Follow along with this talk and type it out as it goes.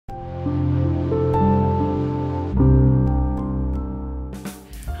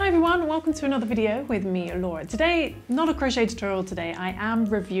everyone, welcome to another video with me, Laura. Today, not a crochet tutorial today, I am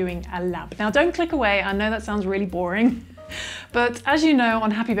reviewing a lamp. Now don't click away, I know that sounds really boring, but as you know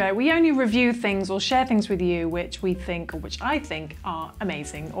on Happy Bear, we only review things or share things with you which we think, or which I think are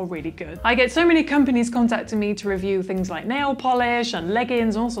amazing or really good. I get so many companies contacting me to review things like nail polish and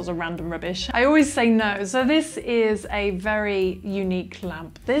leggings, all sorts of random rubbish. I always say no, so this is a very unique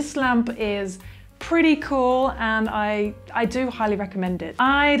lamp. This lamp is pretty cool and I do highly recommend it.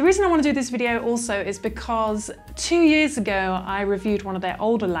 The reason I want to do this video also is because 2 years ago I reviewed one of their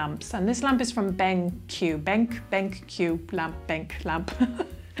older lamps, and this lamp is from BenQ, BenQ lamp.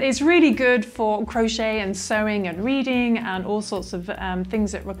 It's really good for crochet and sewing and reading and all sorts of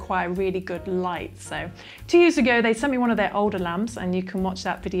things that require really good light. So 2 years ago they sent me one of their older lamps, and you can watch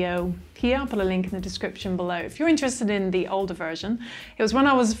that video here. I'll put a link in the description below if you're interested in the older version. It was when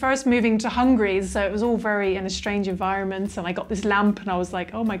I was first moving to Hungary, so it was all very in a strange environment, and I got this lamp and I was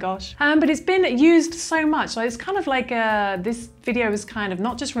like, oh my gosh. But it's been used so much, so it's kind of like this video is kind of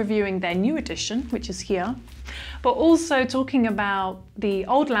not just reviewing their new edition, which is here, but also talking about the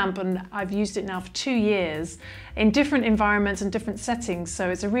old lamp, and I've used it now for 2 years in different environments and different settings, so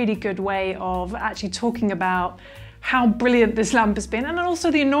it's a really good way of actually talking about how brilliant this lamp has been, and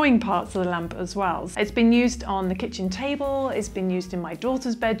also the annoying parts of the lamp as well. It's been used on the kitchen table, it's been used in my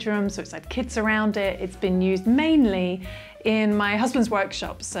daughter's bedroom, so it's had kids around it. It's been used mainly in my husband's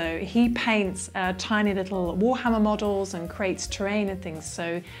workshop, so he paints tiny little Warhammer models and creates terrain and things,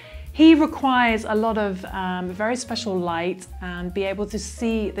 so he requires a lot of very special light and be able to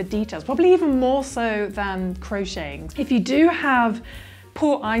see the details, probably even more so than crocheting. If you do have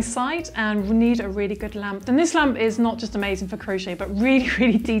poor eyesight and need a really good lamp, then this lamp is not just amazing for crochet, but really,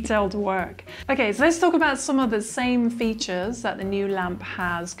 really detailed work. Okay, so let's talk about some of the same features that the new lamp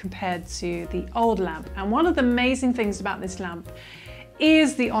has compared to the old lamp. And one of the amazing things about this lamp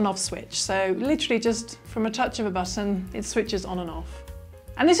is the on-off switch. So literally just from a touch of a button, it switches on and off.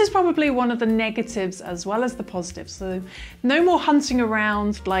 And this is probably one of the negatives as well as the positives. So no more hunting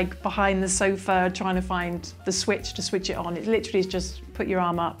around like behind the sofa trying to find the switch to switch it on. It literally is just put your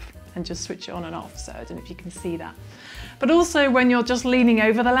arm up and just switch it on and off. So I don't know if you can see that. But also when you're just leaning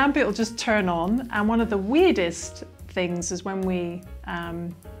over the lamp, it'll just turn on. And one of the weirdest things is when we,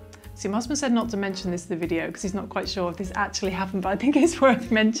 see, my husband said not to mention this in the video because he's not quite sure if this actually happened, but I think it's worth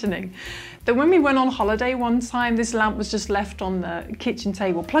mentioning. That when we went on holiday one time, this lamp was just left on the kitchen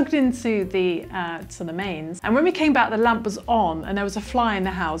table, plugged into the mains. And when we came back, the lamp was on and there was a fly in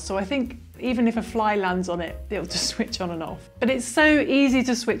the house. So I think even if a fly lands on it, it'll just switch on and off. But it's so easy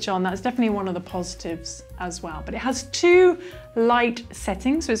to switch on. That's definitely one of the positives as well. But it has 2 light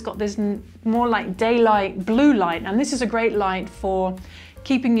settings. So it's got this more like daylight blue light. And this is a great light for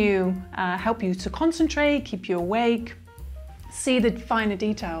keeping you, help you to concentrate, keep you awake, see the finer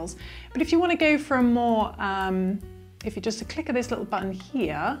details. But if you want to go for a more, if you just click of this little button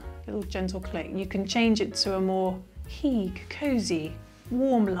here, little gentle click, you can change it to a more cozy,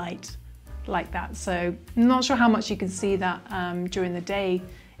 warm light like that. So I'm not sure how much you can see that during the day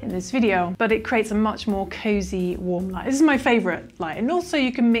in this video, but it creates a much more cozy, warm light. This is my favorite light. And also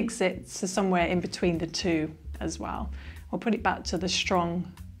you can mix it to somewhere in between the two as well. We'll put it back to the strong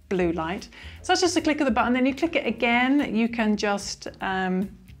blue light. So that's just a click of the button. Then you click it again, you can just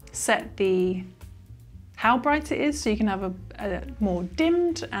set the how bright it is, so you can have a more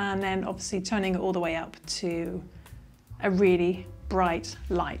dimmed, and then obviously turning it all the way up to a really bright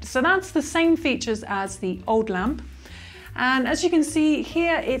light. So that's the same features as the old lamp. And as you can see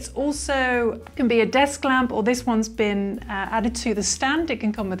here, it's also can be a desk lamp, or this one's been added to the stand. It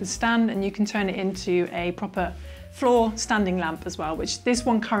can come with a stand, and you can turn it into a proper floor standing lamp as well, which this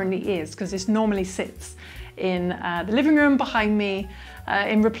one currently is, because this normally sits in the living room behind me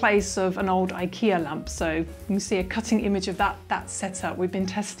in replace of an old IKEA lamp. So you can see a cutting image of that setup. We've been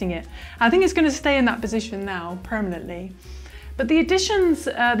testing it. I think it's going to stay in that position now permanently. But the additions,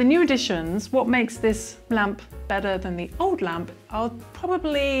 the new additions, what makes this lamp better than the old lamp are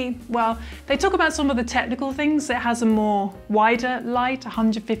probably, well, they talk about some of the technical things. It has a more wider light,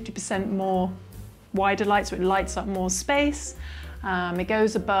 150% more wider light, so it lights up more space. It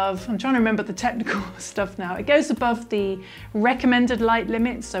goes above, I'm trying to remember the technical stuff now, it goes above the recommended light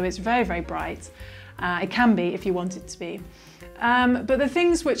limit, so it's very, very bright. It can be if you want it to be. But the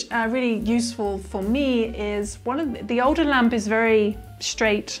things which are really useful for me is the older lamp is very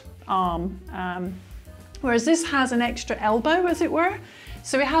straight arm, whereas this has an extra elbow, as it were.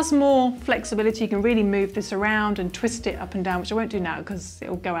 So it has more flexibility. You can really move this around and twist it up and down, which I won't do now because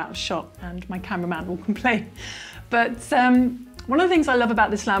it'll go out of shot and my cameraman will complain. But One of the things I love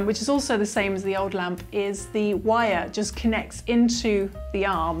about this lamp, which is also the same as the old lamp, is the wire just connects into the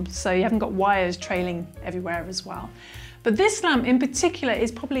arm, so you haven't got wires trailing everywhere as well. But this lamp in particular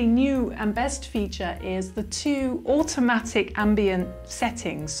is probably new and best feature is the 2 automatic ambient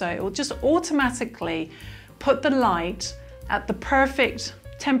settings. So it will just automatically put the light at the perfect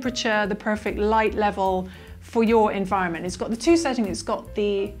temperature, the perfect light level for your environment. It's got the 2 settings. It's got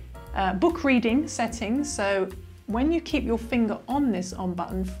the book reading settings. So when you keep your finger on this on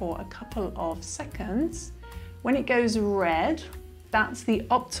button for a couple of seconds, when it goes red, that's the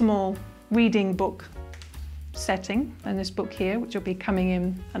optimal reading book setting in this book here, which will be coming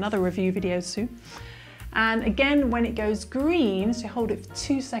in another review video soon. And again, when it goes green, so hold it for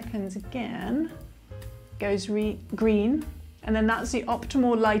 2 seconds again, goes green, and then that's the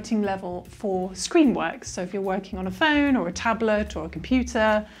optimal lighting level for screen work. So if you're working on a phone or a tablet or a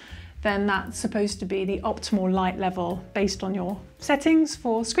computer, then that's supposed to be the optimal light level based on your settings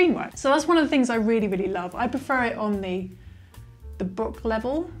for screen work. So that's one of the things I really, really love. I prefer it on the book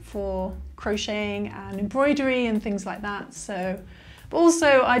level for crocheting and embroidery and things like that. So, but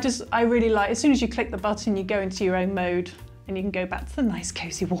also I really like, as soon as you click the button, you go into your own mode and you can go back to the nice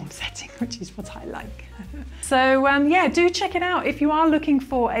cozy warm setting, which is what I like. So yeah, do check it out. If you are looking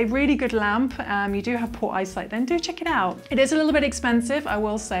for a really good lamp, you do have poor eyesight, then do check it out. It is a little bit expensive, I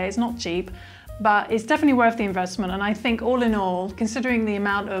will say, it's not cheap, but it's definitely worth the investment. And I think all in all, considering the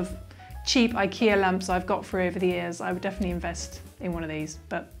amount of cheap IKEA lamps I've got for over the years, I would definitely invest in one of these.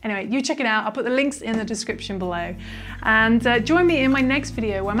 But anyway, you check it out. I'll put the links in the description below. And join me in my next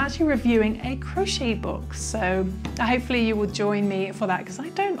video where I'm actually reviewing a crochet book. So hopefully you will join me for that, because I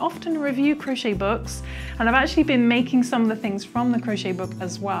don't often review crochet books. And I've actually been making some of the things from the crochet book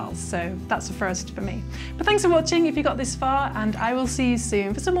as well. So that's a first for me. But thanks for watching if you got this far, and I will see you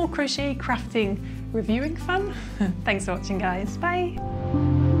soon for some more crochet, crafting, reviewing fun. Thanks for watching, guys. Bye.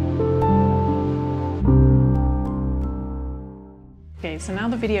 Okay, so now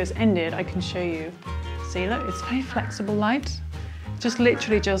the video's ended, I can show you. See, look, it's very flexible light. Just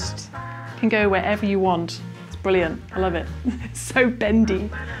literally just can go wherever you want. It's brilliant, I love it. It's so bendy.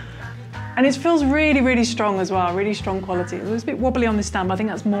 And it feels really, really strong as well, really strong quality. It was a bit wobbly on this stand, but I think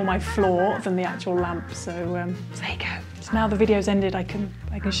that's more my floor than the actual lamp. So there you go. So now the video's ended, I can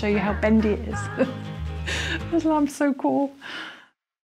show you how bendy it is. This lamp's so cool.